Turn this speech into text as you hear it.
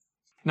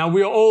Now,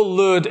 we are all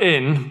lured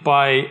in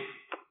by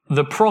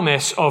the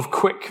promise of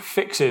quick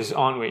fixes,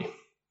 aren't we?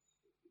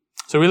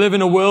 So we live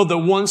in a world that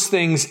wants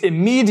things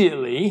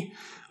immediately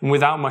and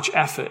without much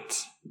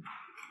effort.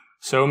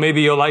 So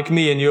maybe you're like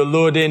me and you're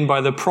lured in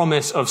by the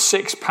promise of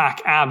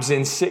 6-pack abs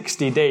in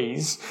 60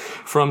 days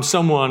from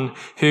someone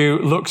who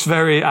looks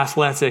very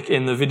athletic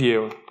in the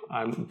video.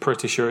 I'm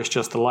pretty sure it's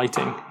just the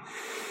lighting.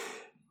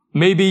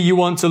 Maybe you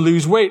want to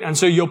lose weight, and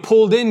so you're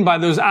pulled in by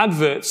those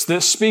adverts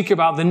that speak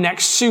about the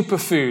next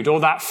superfood or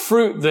that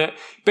fruit that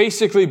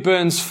basically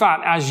burns fat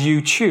as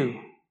you chew.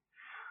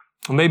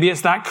 Or maybe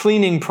it's that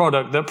cleaning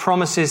product that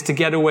promises to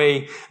get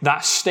away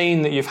that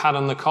stain that you've had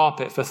on the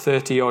carpet for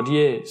 30-odd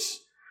years.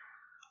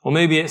 Or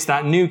maybe it's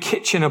that new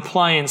kitchen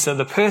appliance that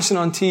the person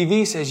on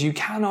TV says you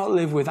cannot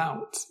live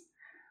without.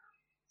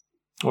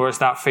 Or it's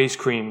that face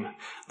cream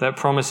that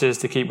promises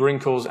to keep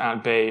wrinkles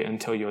at bay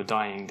until your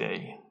dying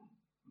day.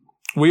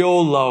 We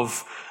all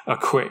love a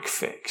quick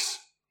fix.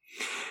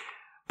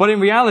 But in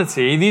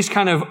reality, these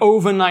kind of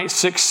overnight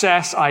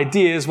success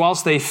ideas,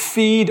 whilst they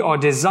feed our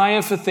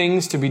desire for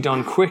things to be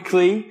done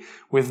quickly,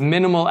 with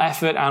minimal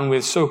effort and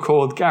with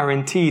so-called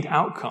guaranteed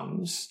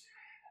outcomes,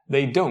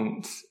 they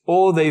don't,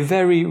 or they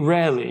very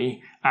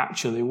rarely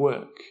actually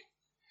work.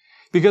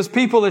 Because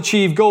people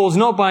achieve goals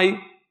not by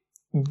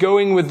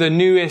going with the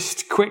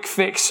newest quick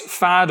fix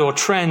fad or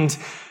trend,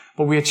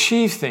 but we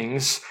achieve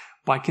things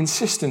by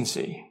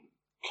consistency.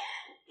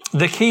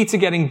 The key to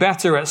getting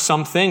better at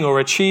something or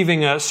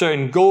achieving a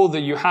certain goal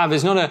that you have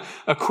is not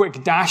a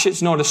quick dash,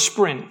 it's not a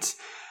sprint,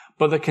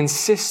 but the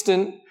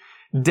consistent,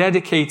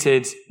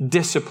 dedicated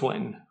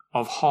discipline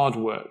of hard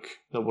work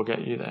that will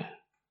get you there.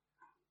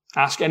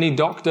 Ask any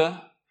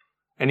doctor,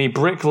 any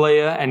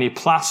bricklayer, any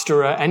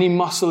plasterer, any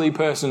muscly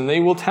person,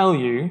 they will tell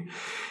you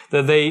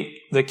that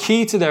the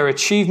key to their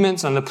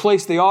achievements and the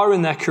place they are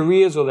in their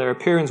careers or their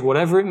appearance,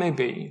 whatever it may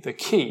be, the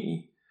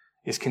key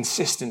is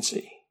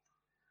consistency.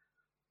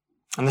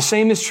 And the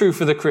same is true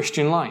for the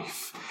Christian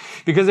life.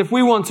 Because if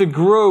we want to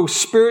grow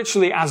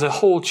spiritually as a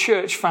whole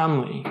church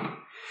family,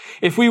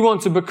 if we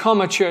want to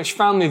become a church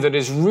family that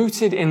is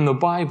rooted in the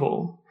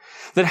Bible,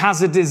 that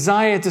has a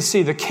desire to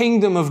see the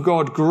kingdom of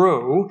God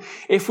grow,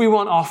 if we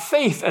want our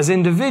faith as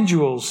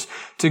individuals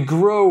to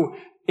grow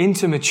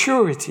into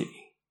maturity,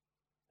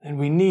 then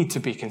we need to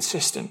be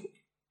consistent.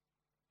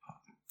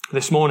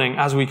 This morning,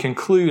 as we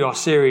conclude our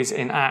series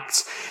in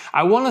Acts,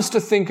 I want us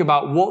to think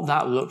about what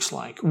that looks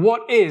like.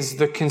 What is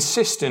the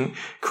consistent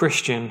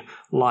Christian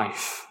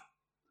life?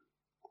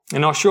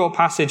 In our short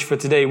passage for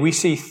today, we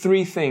see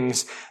 3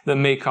 things that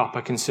make up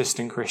a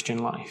consistent Christian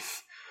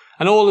life.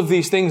 And all of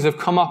these things have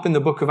come up in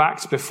the book of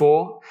Acts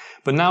before,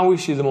 but now we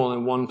see them all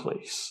in one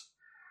place.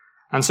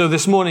 And so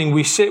this morning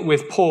we sit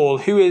with Paul,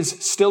 who is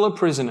still a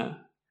prisoner,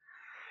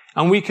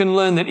 and we can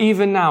learn that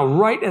even now,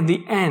 right at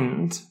the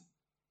end,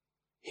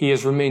 he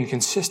has remained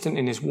consistent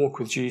in his walk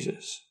with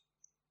Jesus.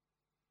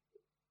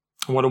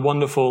 And what a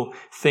wonderful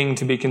thing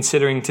to be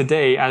considering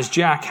today as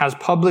Jack has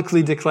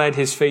publicly declared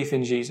his faith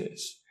in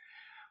Jesus.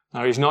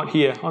 Now he's not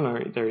here. Oh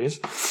no, there he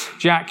is.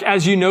 Jack,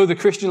 as you know, the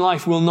Christian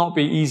life will not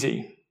be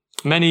easy.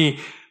 Many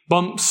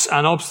bumps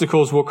and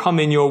obstacles will come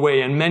in your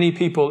way, and many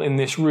people in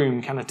this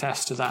room can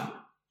attest to that.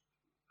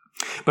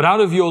 But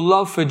out of your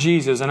love for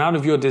Jesus and out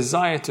of your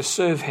desire to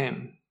serve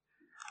him,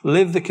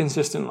 live the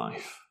consistent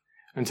life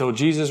until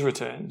Jesus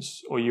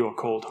returns or you are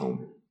called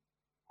home.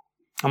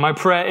 And my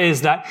prayer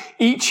is that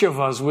each of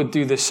us would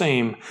do the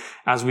same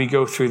as we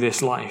go through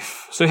this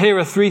life. So here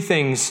are 3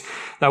 things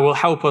that will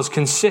help us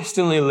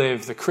consistently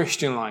live the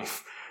Christian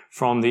life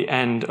from the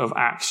end of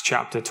Acts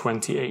chapter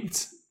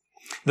 28.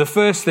 The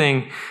first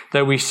thing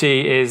that we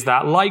see is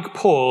that, like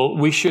Paul,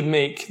 we should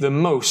make the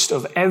most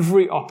of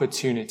every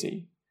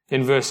opportunity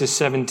in verses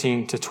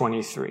 17 to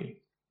 23.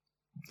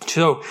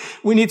 So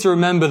we need to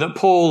remember that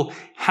Paul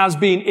has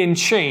been in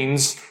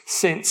chains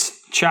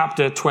since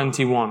chapter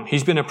 21.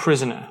 He's been a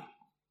prisoner.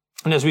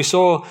 And as we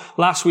saw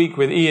last week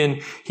with Ian,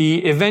 he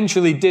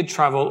eventually did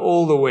travel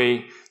all the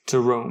way to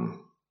Rome.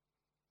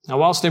 Now,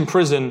 whilst in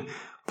prison,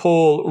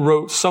 Paul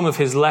wrote some of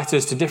his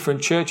letters to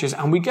different churches,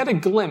 and we get a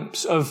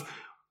glimpse of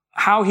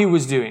how he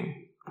was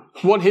doing,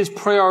 what his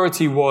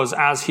priority was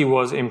as he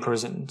was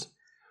imprisoned.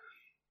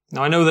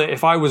 Now, I know that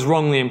if I was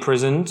wrongly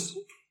imprisoned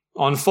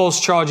on false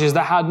charges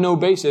that had no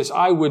basis,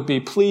 I would be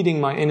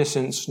pleading my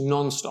innocence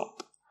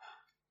non-stop,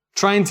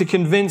 trying to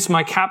convince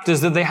my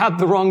captors that they had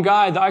the wrong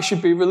guy, that I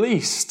should be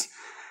released.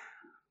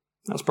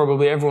 That's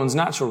probably everyone's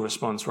natural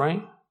response,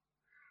 right?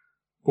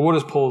 But what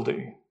does Paul do?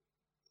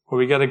 Well,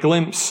 we get a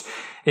glimpse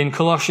in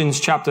Colossians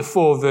chapter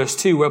 4, verse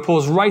 2, where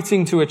Paul's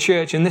writing to a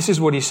church, and this is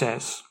what he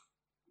says.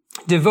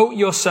 Devote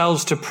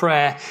yourselves to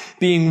prayer,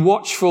 being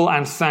watchful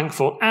and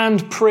thankful,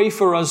 and pray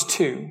for us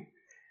too,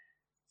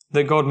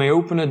 that God may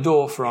open a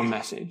door for our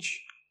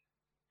message,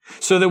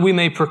 so that we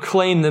may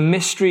proclaim the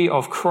mystery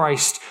of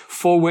Christ,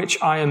 for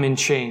which I am in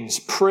chains.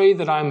 Pray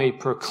that I may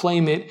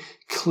proclaim it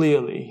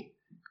clearly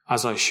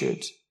as I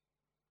should.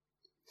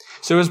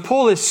 So as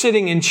Paul is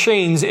sitting in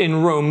chains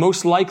in Rome,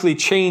 most likely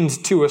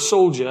chained to a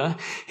soldier,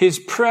 his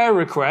prayer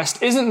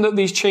request isn't that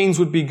these chains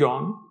would be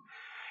gone.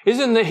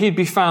 isn't that he'd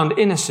be found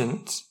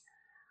innocent,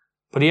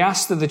 but he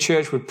asked that the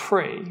church would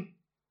pray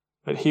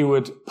that he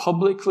would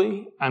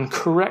publicly and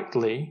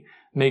correctly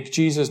make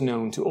Jesus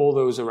known to all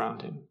those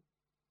around him.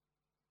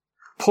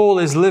 Paul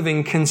is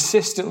living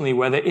consistently,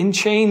 whether in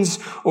chains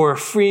or a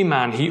free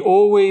man. He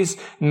always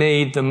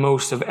made the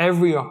most of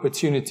every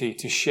opportunity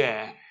to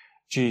share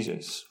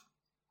Jesus.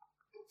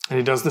 And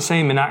he does the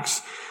same in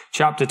Acts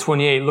chapter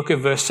 28. Look at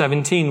verse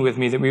 17 with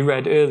me that we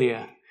read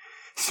earlier.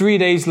 3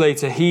 days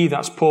later, he,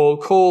 that's Paul,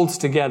 called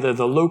together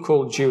the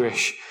local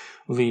Jewish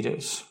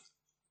leaders.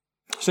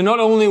 So not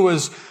only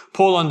was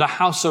Paul under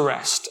house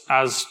arrest,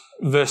 as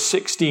verse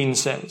 16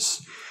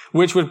 says,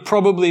 which would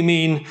probably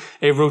mean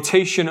a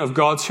rotation of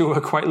gods who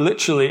were quite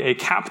literally a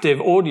captive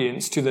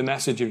audience to the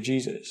message of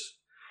Jesus.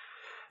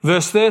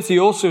 Verse 30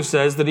 also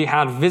says that he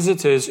had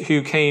visitors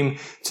who came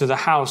to the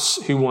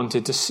house who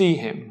wanted to see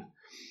him.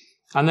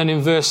 And then in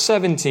verse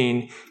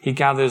 17, he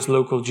gathers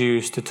local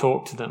Jews to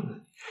talk to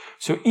them.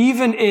 So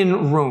even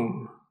in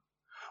Rome,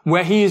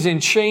 where he is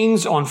in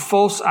chains on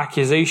false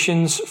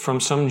accusations from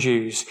some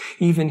Jews,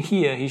 even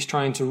here he's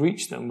trying to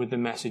reach them with the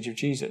message of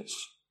Jesus.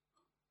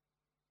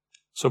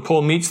 So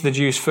Paul meets the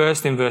Jews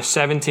first in verse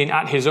 17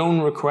 at his own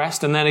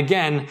request, and then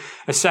again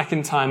a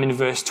second time in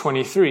verse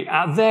 23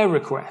 at their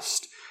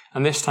request,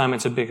 and this time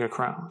it's a bigger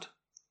crowd.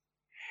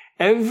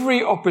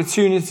 Every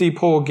opportunity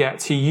Paul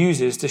gets, he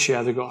uses to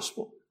share the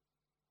gospel.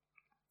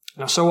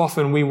 Now, so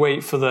often we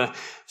wait for the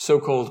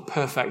so-called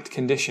perfect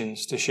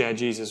conditions to share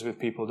Jesus with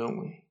people, don't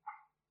we?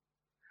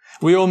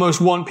 We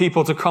almost want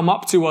people to come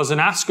up to us and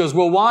ask us,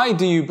 well, why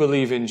do you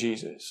believe in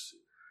Jesus?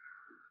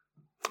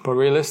 But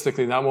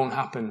realistically, that won't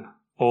happen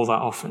all that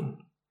often.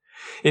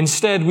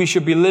 Instead, we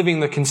should be living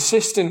the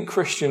consistent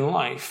Christian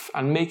life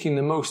and making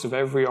the most of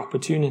every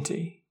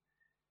opportunity.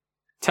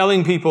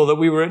 Telling people that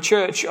we were at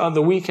church at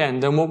the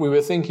weekend and what we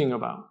were thinking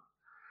about.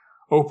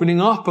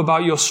 Opening up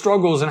about your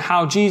struggles and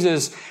how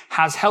Jesus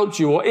has helped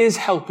you or is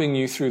helping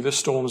you through the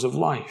storms of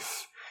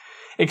life.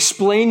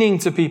 Explaining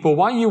to people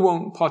why you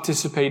won't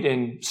participate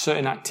in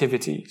certain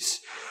activities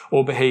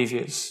or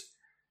behaviors.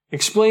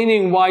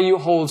 Explaining why you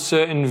hold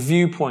certain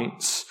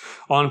viewpoints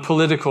on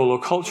political or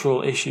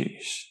cultural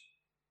issues.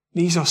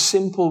 These are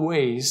simple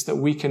ways that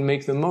we can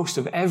make the most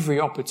of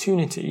every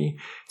opportunity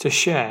to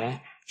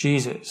share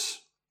Jesus.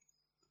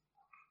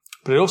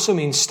 But it also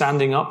means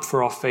standing up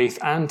for our faith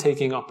and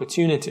taking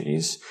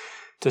opportunities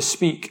to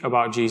speak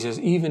about Jesus,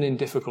 even in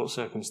difficult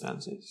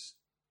circumstances.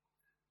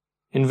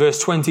 In verse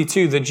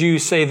 22, the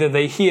Jews say that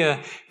they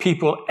hear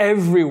people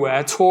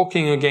everywhere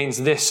talking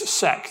against this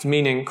sect,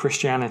 meaning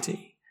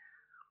Christianity.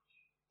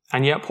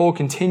 And yet Paul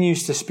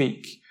continues to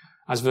speak,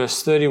 as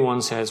verse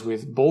 31 says,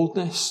 with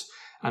boldness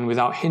and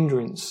without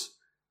hindrance.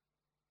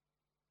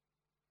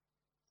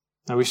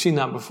 Now, we've seen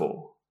that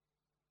before.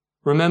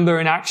 Remember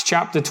in Acts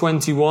chapter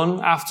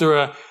 21,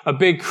 after a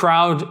big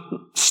crowd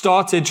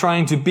started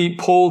trying to beat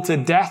Paul to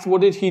death, what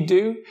did he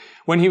do?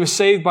 When he was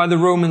saved by the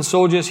Roman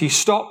soldiers, he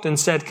stopped and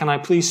said, "Can I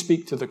please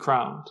speak to the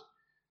crowd?"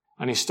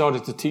 And he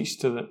started to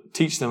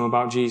teach them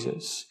about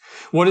Jesus.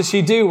 What does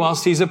he do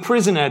whilst he's a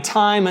prisoner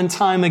time and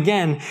time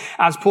again,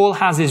 as Paul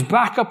has his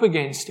back up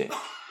against it?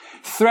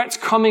 Threats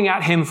coming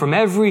at him from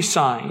every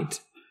side.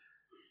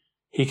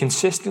 He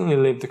consistently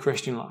lived the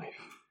Christian life.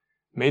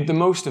 Made the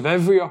most of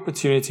every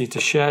opportunity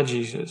to share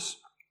Jesus.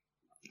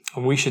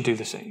 And we should do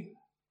the same.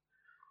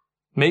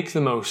 Make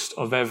the most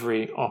of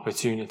every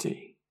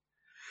opportunity.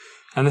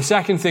 And the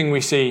second thing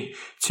we see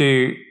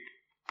to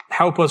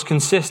help us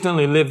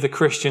consistently live the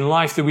Christian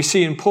life that we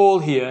see in Paul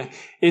here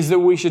is that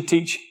we should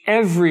teach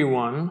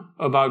everyone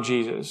about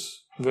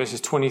Jesus.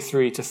 Verses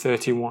 23 to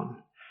 31.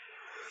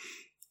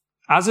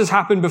 As has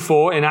happened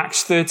before in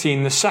Acts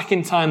 13, the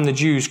second time the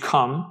Jews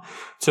come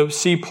to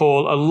see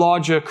Paul, a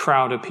larger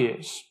crowd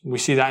appears. We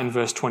see that in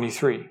verse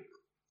 23.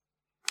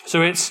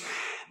 So it's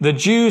the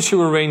Jews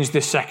who arrange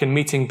this second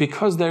meeting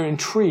because they're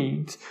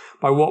intrigued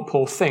by what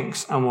Paul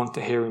thinks and want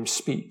to hear him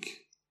speak.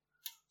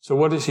 So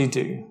what does he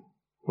do?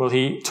 Well,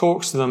 he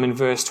talks to them in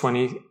verse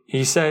 20.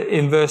 He said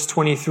in verse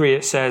 23,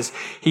 it says,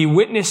 he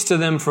witnessed to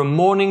them from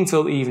morning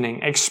till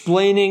evening,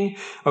 explaining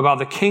about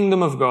the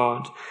kingdom of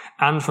God,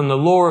 and from the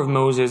law of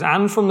Moses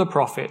and from the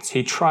prophets,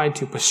 he tried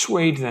to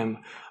persuade them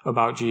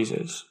about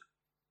Jesus.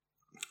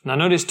 Now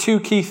notice two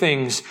key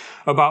things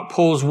about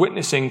Paul's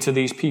witnessing to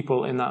these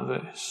people in that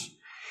verse.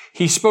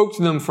 He spoke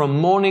to them from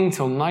morning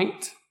till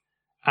night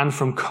and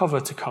from cover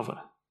to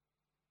cover.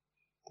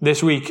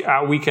 This week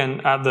at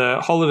the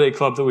holiday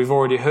club that we've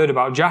already heard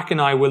about, Jack and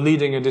I were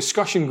leading a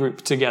discussion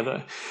group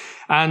together.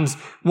 And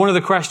one of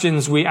the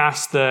questions we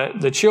asked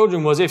the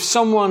children was, if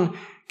someone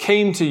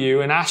came to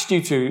you and asked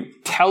you to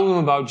tell them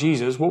about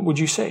Jesus, what would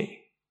you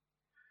say?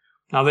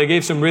 Now, they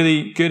gave some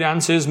really good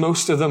answers,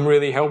 most of them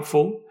really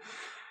helpful.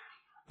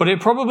 But it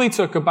probably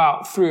took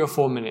about 3 or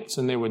 4 minutes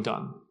and they were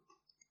done.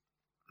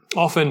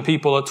 Often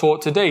people are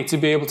taught today to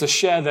be able to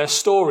share their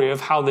story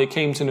of how they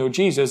came to know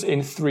Jesus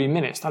in 3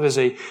 minutes. That is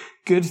a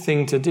good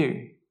thing to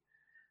do.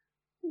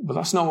 But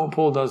that's not what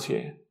Paul does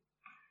here.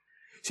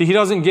 See, he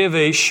doesn't give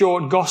a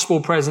short gospel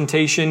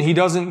presentation. He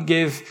doesn't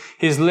give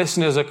his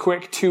listeners a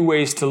quick 2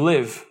 ways to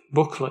live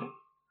booklet.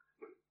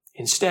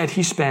 Instead,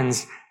 he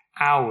spends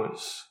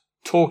hours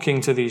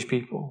talking to these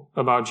people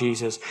about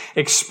Jesus,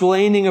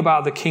 explaining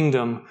about the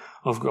kingdom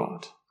of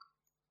God.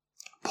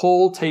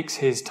 Paul takes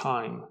his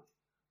time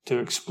to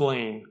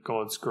explain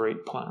God's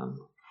great plan.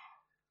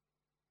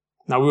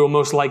 Now, we will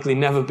most likely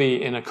never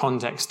be in a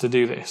context to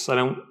do this. I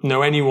don't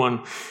know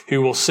anyone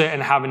who will sit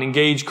and have an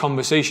engaged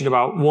conversation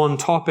about one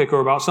topic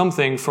or about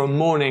something from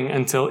morning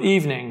until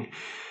evening.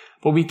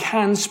 But we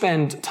can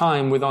spend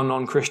time with our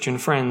non-Christian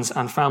friends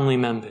and family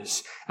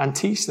members and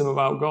teach them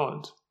about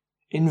God.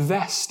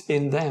 Invest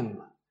in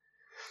them.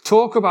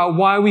 Talk about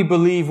why we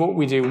believe what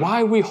we do,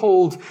 why we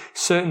hold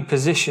certain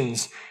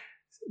positions.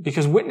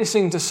 Because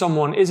witnessing to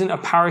someone isn't a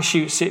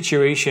parachute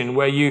situation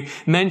where you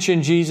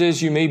mention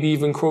Jesus, you maybe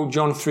even quote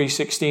John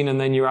 3:16,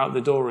 and then you're out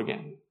the door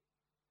again.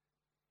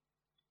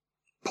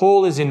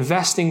 Paul is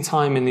investing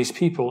time in these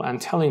people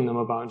and telling them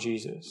about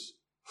Jesus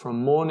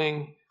from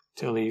morning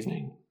till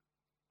evening.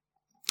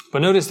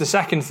 But notice the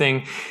second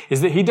thing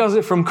is that he does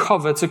it from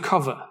cover to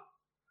cover.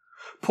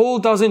 Paul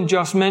doesn't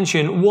just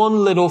mention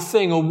one little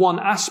thing or one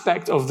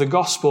aspect of the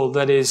gospel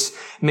that is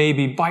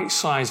maybe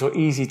bite-sized or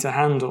easy to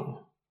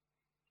handle.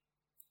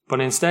 But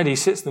instead, he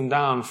sits them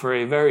down for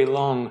a very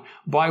long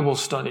Bible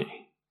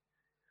study.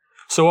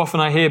 So often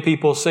I hear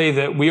people say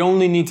that we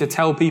only need to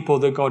tell people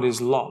that God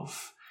is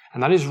love.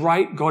 And that is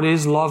right, God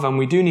is love, and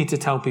we do need to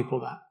tell people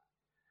that.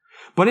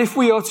 But if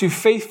we are to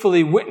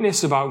faithfully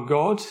witness about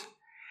God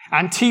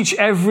and teach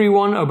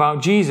everyone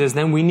about Jesus,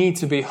 then we need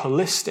to be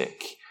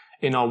holistic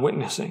in our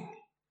witnessing.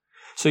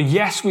 So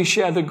yes, we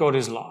share that God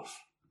is love.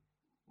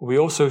 We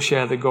also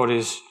share that God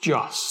is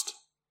just,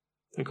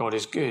 that God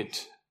is good,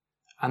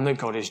 and that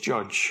God is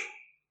judge.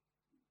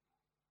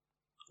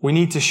 We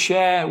need to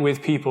share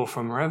with people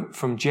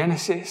from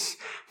Genesis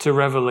to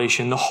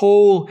Revelation, the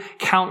whole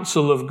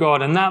counsel of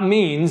God. And that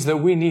means that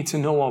we need to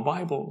know our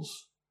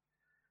Bibles.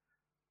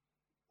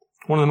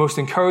 One of the most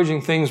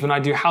encouraging things when I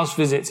do house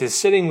visits is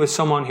sitting with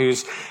someone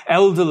who's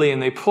elderly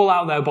and they pull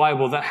out their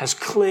Bible that has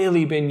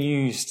clearly been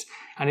used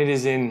and it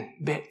is in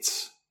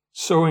bits.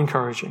 So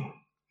encouraging.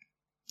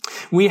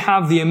 We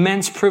have the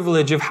immense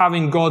privilege of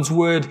having God's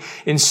word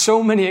in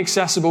so many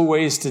accessible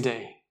ways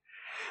today.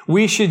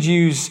 We should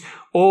use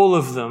all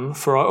of them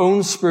for our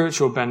own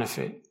spiritual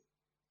benefit,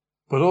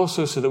 but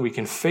also so that we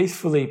can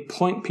faithfully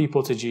point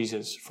people to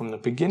Jesus from the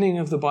beginning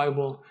of the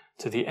Bible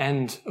to the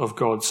end of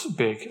God's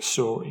big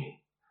story.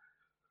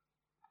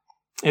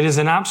 It is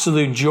an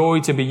absolute joy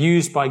to be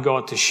used by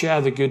God to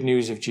share the good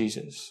news of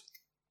Jesus.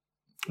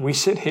 We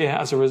sit here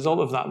as a result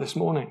of that this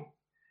morning.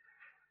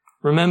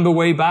 Remember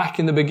way back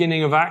in the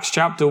beginning of Acts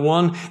chapter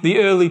 1, the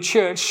early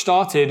church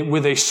started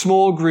with a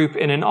small group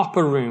in an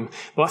upper room,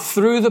 but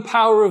through the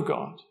power of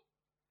God,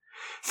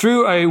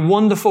 through a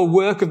wonderful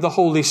work of the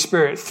Holy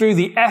Spirit, through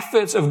the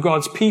efforts of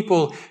God's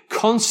people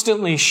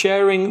constantly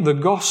sharing the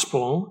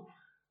gospel,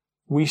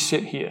 we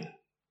sit here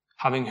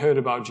having heard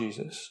about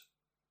Jesus.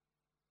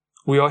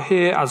 We are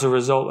here as a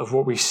result of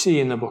what we see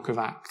in the book of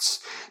Acts.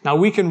 Now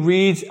we can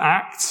read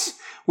Acts,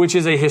 which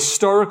is a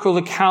historical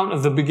account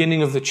of the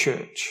beginning of the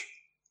church.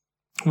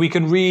 We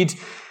can read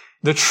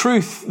the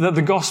truth that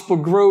the gospel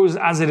grows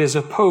as it is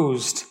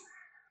opposed.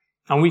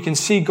 And we can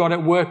see God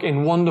at work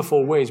in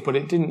wonderful ways, but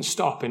it didn't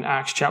stop in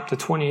Acts chapter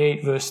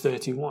 28, verse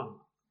 31.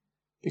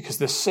 Because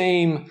the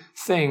same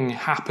thing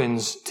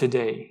happens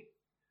today.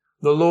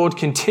 The Lord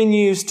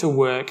continues to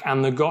work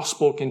and the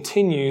gospel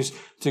continues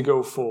to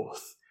go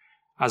forth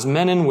as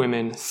men and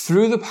women,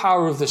 through the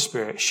power of the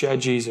Spirit, share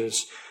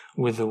Jesus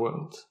with the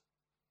world.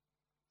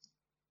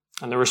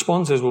 And the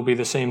responses will be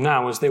the same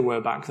now as they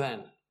were back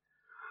then.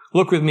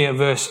 Look with me at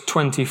verse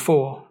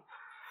 24.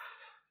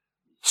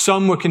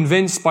 Some were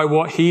convinced by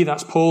what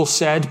that's Paul,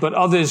 said, but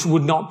others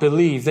would not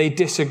believe. They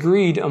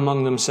disagreed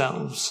among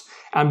themselves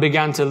and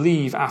began to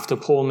leave after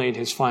Paul made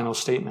his final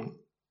statement.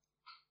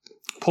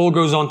 Paul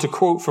goes on to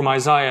quote from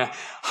Isaiah,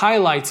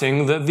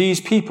 highlighting that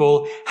these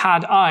people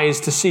had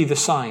eyes to see the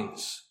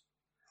signs.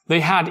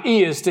 They had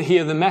ears to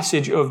hear the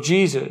message of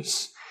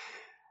Jesus,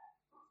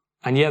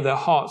 and yet their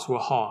hearts were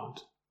hard.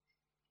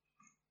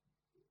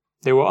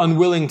 They were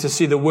unwilling to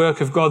see the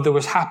work of God that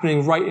was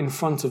happening right in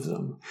front of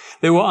them.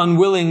 They were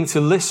unwilling to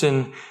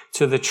listen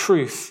to the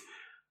truth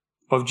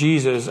of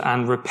Jesus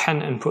and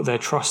repent and put their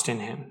trust in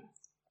him.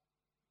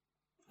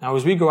 Now,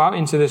 as we go out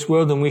into this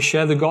world and we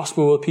share the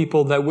gospel with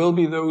people, there will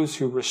be those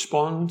who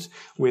respond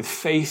with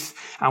faith,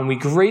 and we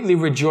greatly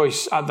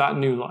rejoice at that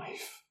new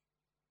life.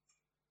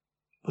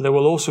 But there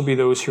will also be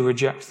those who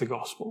reject the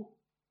gospel.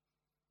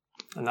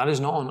 And that is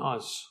not on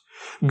us.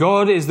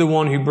 God is the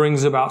one who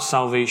brings about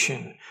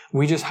salvation.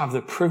 We just have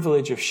the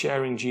privilege of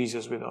sharing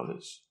Jesus with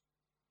others.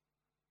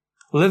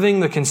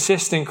 Living the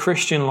consistent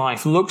Christian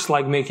life looks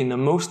like making the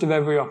most of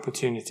every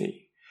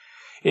opportunity.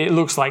 It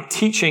looks like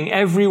teaching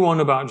everyone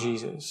about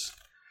Jesus.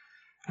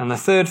 And the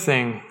third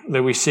thing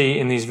that we see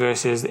in these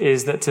verses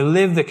is that to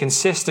live the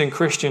consistent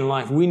Christian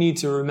life, we need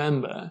to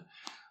remember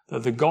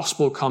that the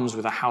gospel comes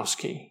with a house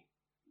key.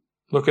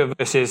 Look at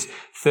verses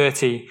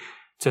 30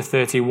 to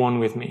 31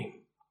 with me.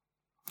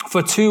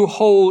 For 2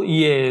 whole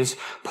years,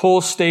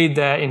 Paul stayed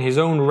there in his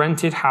own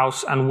rented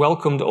house and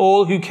welcomed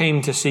all who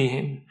came to see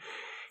him.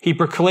 He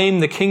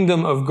proclaimed the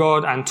kingdom of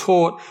God and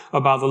taught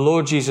about the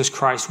Lord Jesus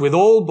Christ with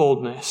all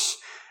boldness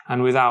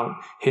and without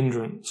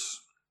hindrance.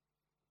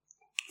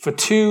 For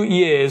 2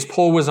 years,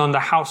 Paul was under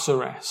house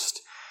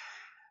arrest,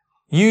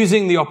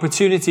 using the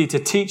opportunity to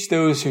teach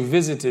those who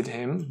visited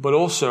him, but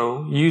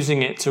also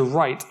using it to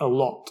write a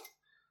lot.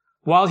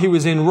 While he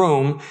was in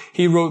Rome,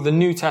 he wrote the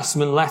New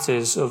Testament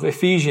letters of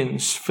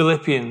Ephesians,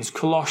 Philippians,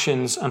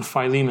 Colossians, and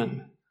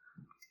Philemon.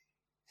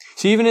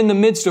 So even in the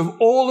midst of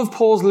all of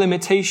Paul's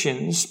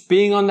limitations,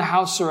 being under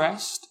house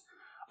arrest,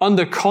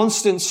 under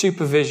constant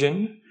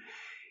supervision,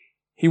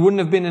 he wouldn't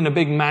have been in a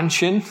big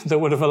mansion that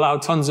would have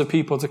allowed tons of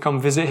people to come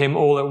visit him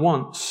all at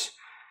once.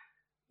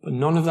 But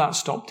none of that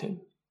stopped him.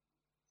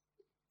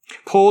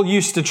 Paul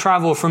used to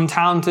travel from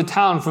town to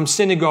town, from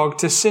synagogue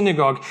to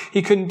synagogue.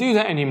 He couldn't do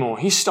that anymore.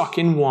 He's stuck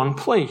in one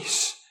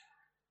place.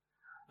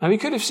 Now, he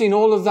could have seen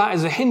all of that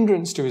as a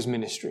hindrance to his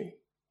ministry.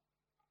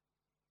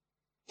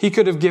 He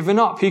could have given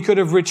up. He could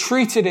have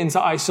retreated into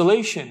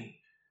isolation,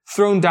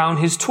 thrown down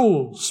his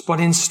tools. But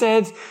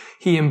instead,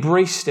 he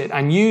embraced it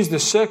and used the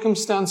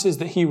circumstances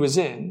that he was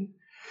in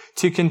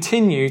to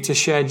continue to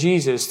share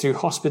Jesus through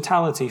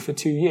hospitality for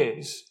 2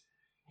 years.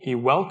 He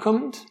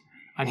welcomed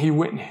and he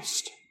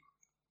witnessed.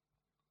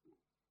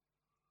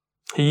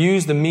 He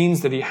used the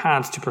means that he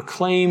had to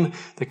proclaim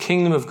the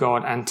kingdom of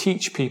God and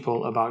teach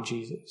people about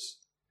Jesus.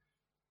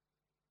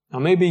 Now,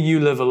 maybe you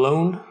live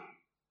alone.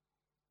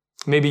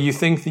 Maybe you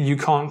think that you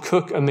can't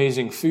cook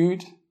amazing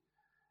food.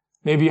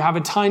 Maybe you have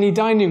a tiny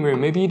dining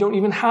room. Maybe you don't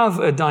even have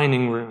a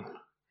dining room.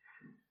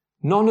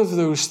 None of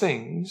those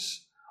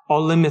things are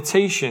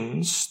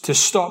limitations to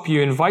stop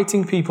you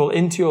inviting people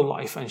into your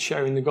life and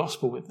sharing the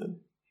gospel with them.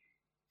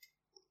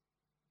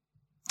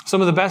 Some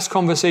of the best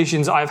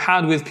conversations I've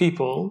had with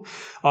people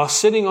are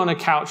sitting on a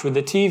couch with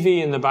the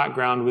TV in the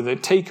background with a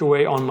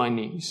takeaway on my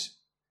knees,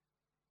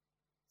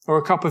 or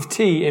a cup of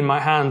tea in my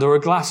hand, or a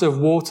glass of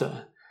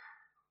water.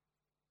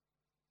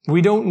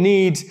 We don't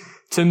need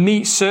to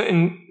meet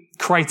certain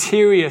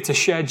criteria to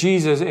share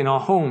Jesus in our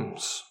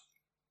homes.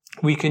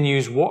 We can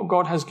use what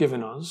God has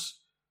given us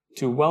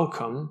to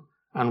welcome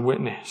and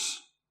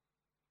witness.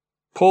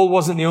 Paul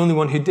wasn't the only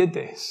one who did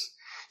this.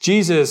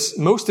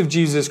 Most of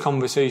Jesus'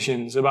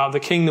 conversations about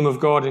the kingdom of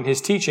God and his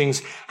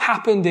teachings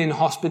happened in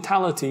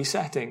hospitality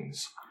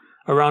settings,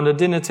 around a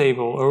dinner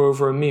table or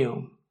over a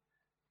meal.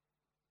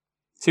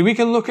 See, we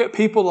can look at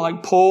people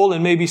like Paul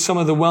and maybe some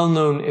of the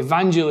well-known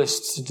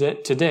evangelists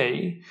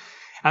today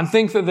and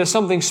think that there's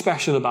something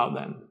special about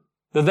them,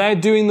 that they're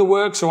doing the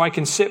work so I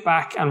can sit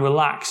back and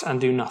relax and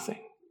do nothing.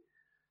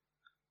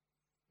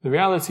 The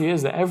reality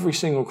is that every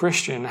single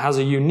Christian has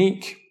a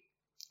unique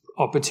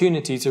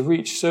opportunity to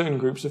reach certain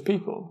groups of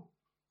people.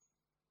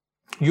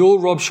 You'll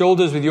rub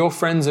shoulders with your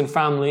friends and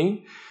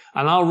family,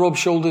 and I'll rub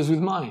shoulders with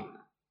mine.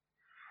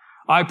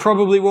 I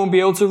probably won't be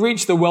able to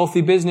reach the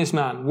wealthy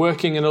businessman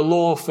working in a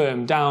law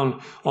firm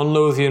down on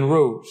Lothian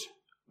Road,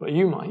 but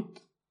you might.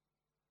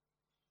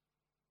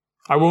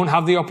 I won't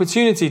have the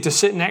opportunity to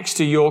sit next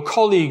to your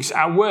colleagues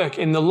at work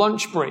in the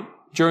lunch break,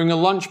 during a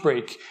lunch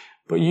break,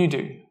 but you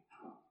do.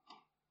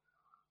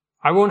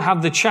 I won't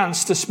have the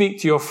chance to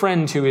speak to your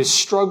friend who is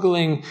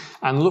struggling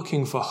and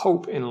looking for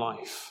hope in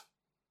life,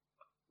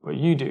 but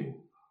you do.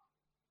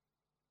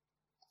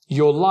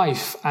 Your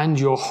life and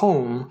your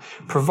home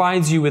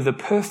provides you with the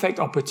perfect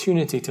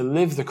opportunity to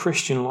live the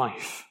Christian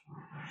life.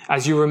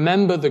 As you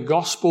remember, the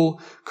gospel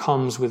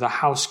comes with a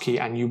house key,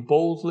 and you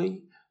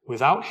boldly,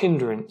 without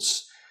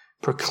hindrance,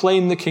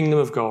 proclaim the kingdom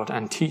of God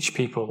and teach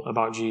people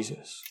about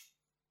Jesus.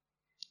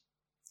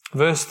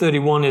 Verse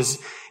 31 is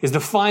the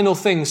final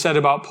thing said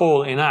about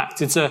Paul in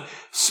Acts. It's a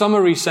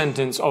summary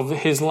sentence of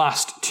his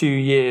last 2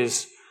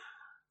 years,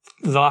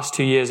 the last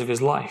 2 years of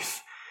his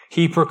life.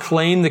 He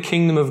proclaimed the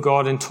kingdom of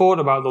God and taught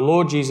about the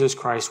Lord Jesus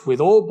Christ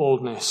with all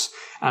boldness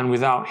and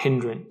without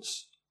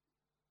hindrance.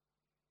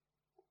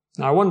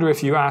 Now, I wonder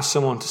if you ask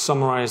someone to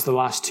summarize the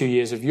last 2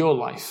 years of your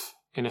life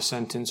in a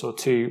sentence or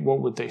two,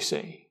 what would they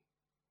say?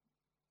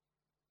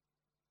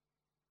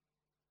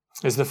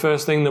 Is the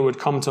first thing that would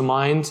come to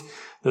mind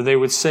that they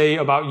would say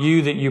about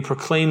you that you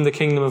proclaim the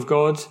kingdom of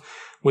God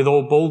with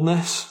all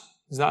boldness?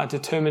 Is that a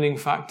determining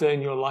factor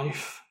in your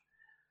life?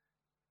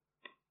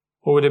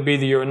 Or would it be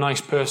that you're a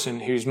nice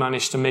person who's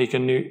managed to make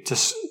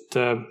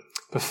to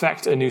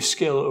perfect a new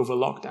skill over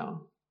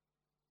lockdown?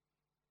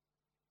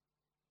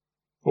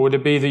 Or would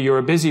it be that you're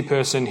a busy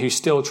person who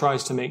still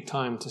tries to make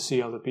time to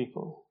see other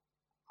people?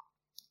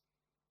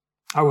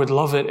 I would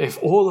love it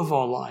if all of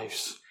our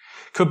lives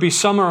could be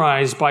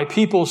summarized by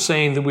people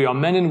saying that we are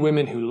men and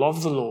women who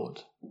love the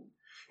Lord,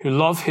 who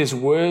love his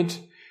word,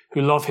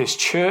 who love his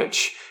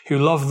church, who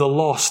love the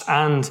lost,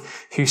 and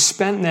who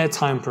spent their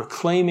time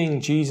proclaiming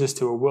Jesus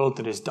to a world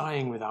that is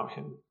dying without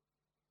him.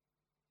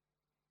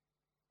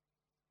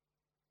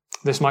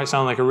 This might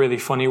sound like a really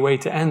funny way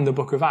to end the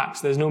book of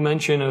Acts. There's no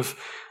mention of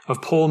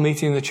Paul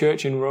meeting the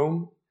church in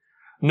Rome.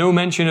 No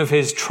mention of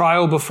his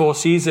trial before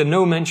Caesar,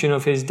 no mention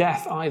of his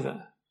death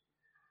either.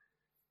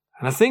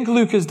 And I think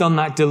Luke has done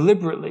that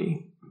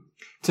deliberately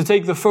to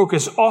take the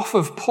focus off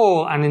of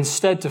Paul and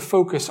instead to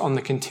focus on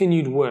the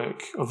continued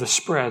work of the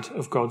spread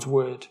of God's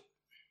word.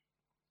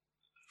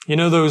 You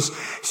know those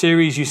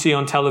series you see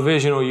on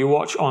television or you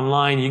watch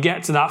online, you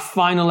get to that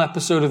final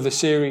episode of the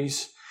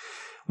series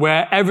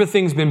where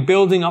everything's been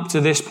building up to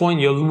this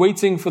point, you're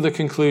waiting for the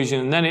conclusion,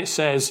 and then it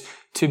says,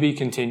 to be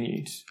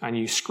continued, and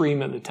you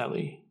scream at the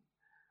telly.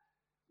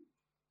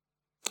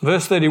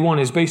 Verse 31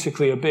 is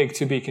basically a big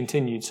to be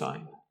continued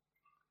sign.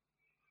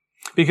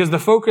 Because the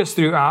focus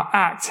through our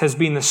Acts has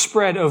been the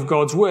spread of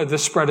God's word, the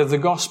spread of the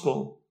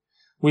gospel.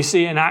 We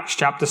see it in Acts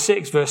chapter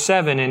 6, verse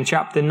 7, in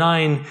chapter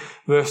 9,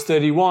 verse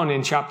 31,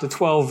 in chapter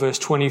 12, verse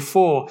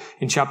 24,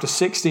 in chapter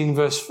 16,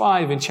 verse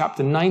 5, in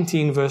chapter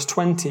 19, verse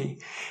 20.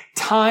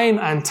 Time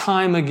and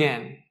time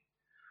again,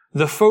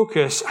 the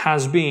focus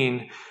has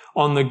been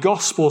on the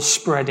gospel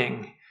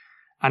spreading,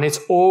 and it's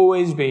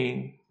always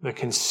been the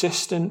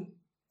consistent,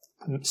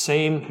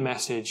 same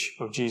message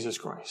of Jesus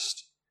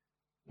Christ.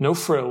 No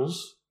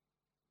frills,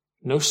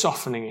 no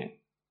softening it,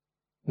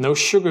 no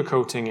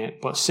sugarcoating it,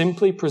 but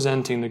simply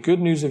presenting the good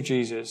news of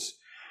Jesus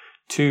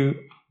to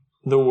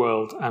the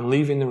world and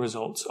leaving the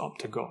results up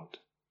to God.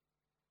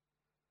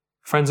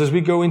 Friends, as we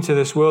go into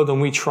this world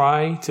and we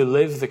try to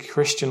live the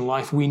Christian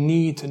life, we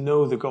need to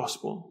know the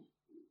gospel.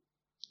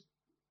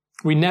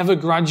 We never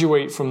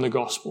graduate from the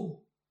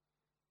gospel.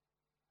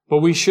 But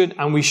we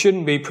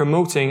shouldn't be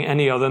promoting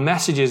any other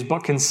messages,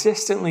 but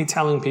consistently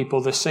telling people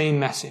the same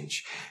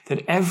message,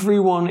 that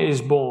everyone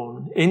is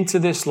born into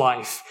this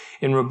life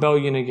in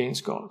rebellion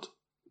against God.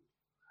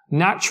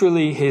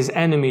 Naturally his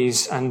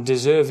enemies and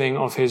deserving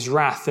of his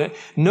wrath, that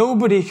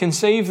nobody can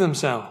save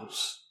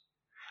themselves.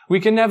 We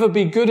can never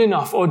be good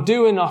enough or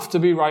do enough to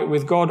be right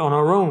with God on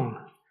our own.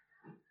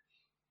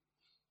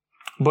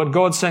 But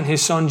God sent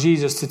his son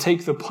Jesus to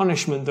take the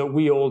punishment that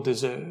we all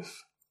deserve,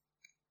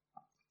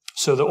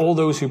 so that all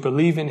those who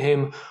believe in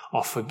him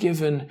are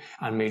forgiven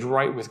and made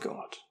right with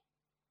God.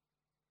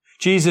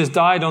 Jesus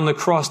died on the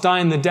cross,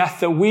 dying the death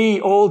that we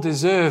all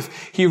deserve.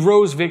 He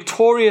rose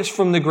victorious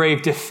from the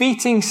grave,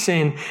 defeating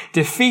sin,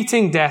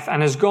 defeating death,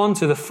 and has gone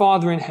to the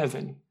Father in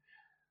heaven,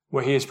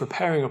 where he is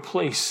preparing a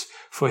place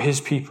for his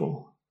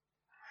people.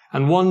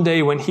 And one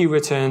day when he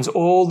returns,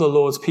 all the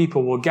Lord's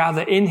people will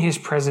gather in his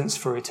presence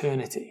for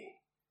eternity.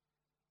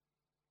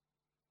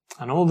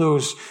 And all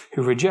those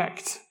who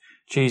reject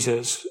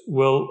Jesus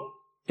will,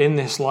 in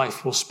this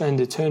life, will spend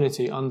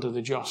eternity under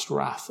the just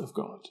wrath of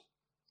God.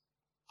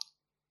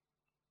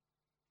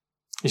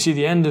 You see,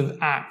 the end of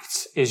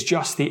Acts is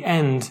just the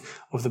end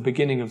of the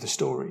beginning of the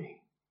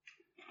story.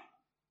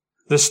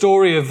 The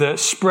story of the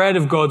spread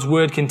of God's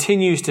word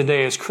continues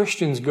today as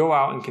Christians go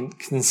out and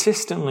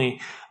consistently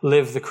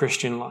live the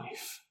Christian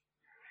life.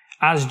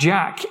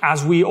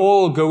 As we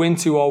all go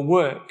into our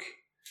work,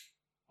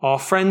 our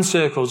friend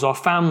circles, our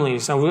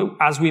families,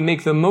 as we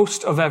make the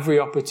most of every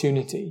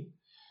opportunity,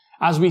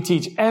 as we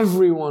teach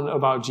everyone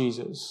about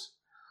Jesus,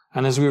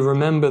 and as we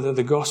remember that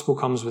the gospel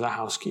comes with a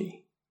house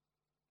key.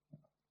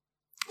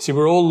 See,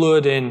 we're all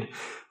lured in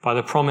by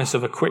the promise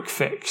of a quick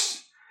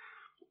fix.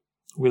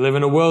 We live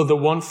in a world that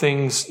wants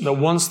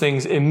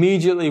things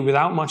immediately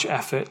without much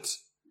effort,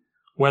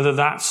 whether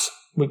that's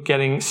with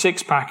getting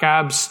six-pack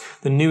abs,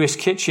 the newest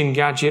kitchen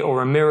gadget,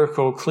 or a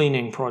miracle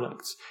cleaning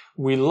product.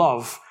 We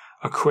love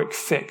a quick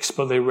fix,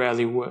 but they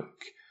rarely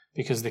work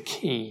because the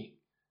key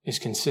is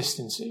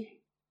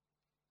consistency.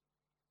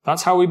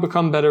 That's how we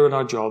become better at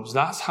our jobs.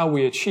 That's how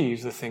we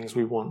achieve the things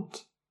we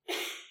want.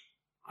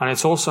 And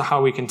it's also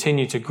how we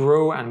continue to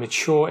grow and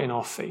mature in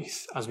our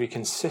faith as we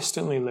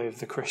consistently live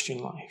the Christian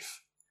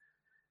life.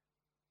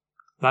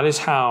 That is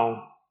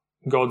how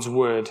God's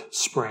word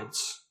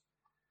spreads.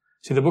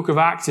 See, the book of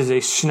Acts is a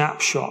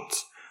snapshot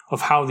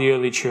of how the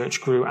early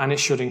church grew, and it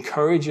should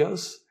encourage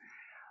us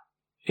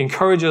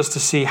to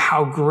see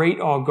how great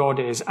our God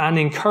is, and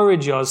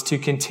encourage us to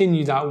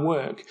continue that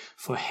work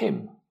for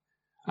him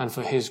and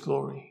for his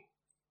glory.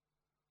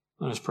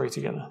 Let us pray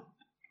together.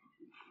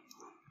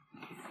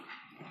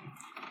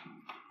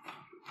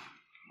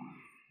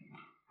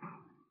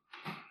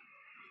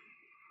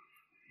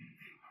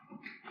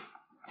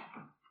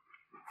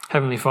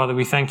 Heavenly Father,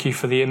 we thank you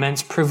for the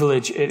immense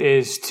privilege it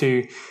is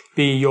to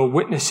be your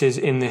witnesses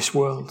in this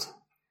world.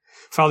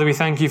 Father, we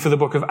thank you for the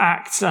book of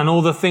Acts and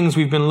all the things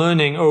we've been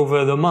learning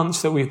over the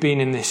months that we've been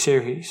in this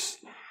series.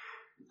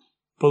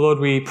 But Lord,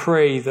 we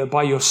pray that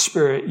by your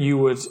Spirit you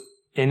would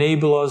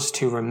enable us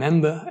to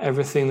remember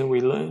everything that we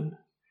learn.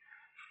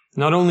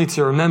 Not only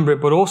to remember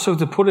it, but also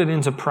to put it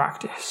into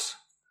practice.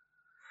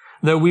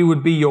 That we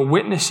would be your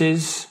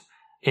witnesses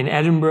in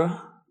Edinburgh,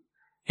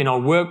 in our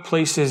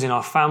workplaces, in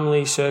our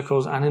family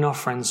circles, and in our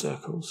friend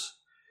circles.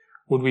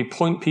 Would we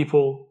point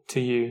people to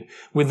you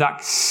with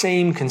that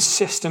same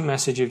consistent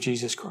message of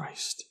Jesus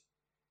Christ?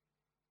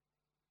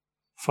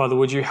 Father,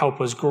 would you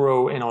help us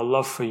grow in our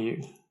love for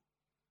you,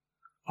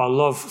 our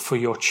love for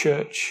your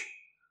church,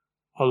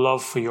 our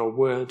love for your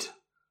word,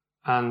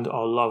 and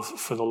our love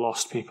for the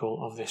lost people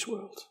of this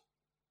world.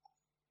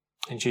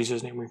 In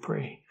Jesus' name we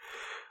pray.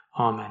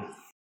 Amen.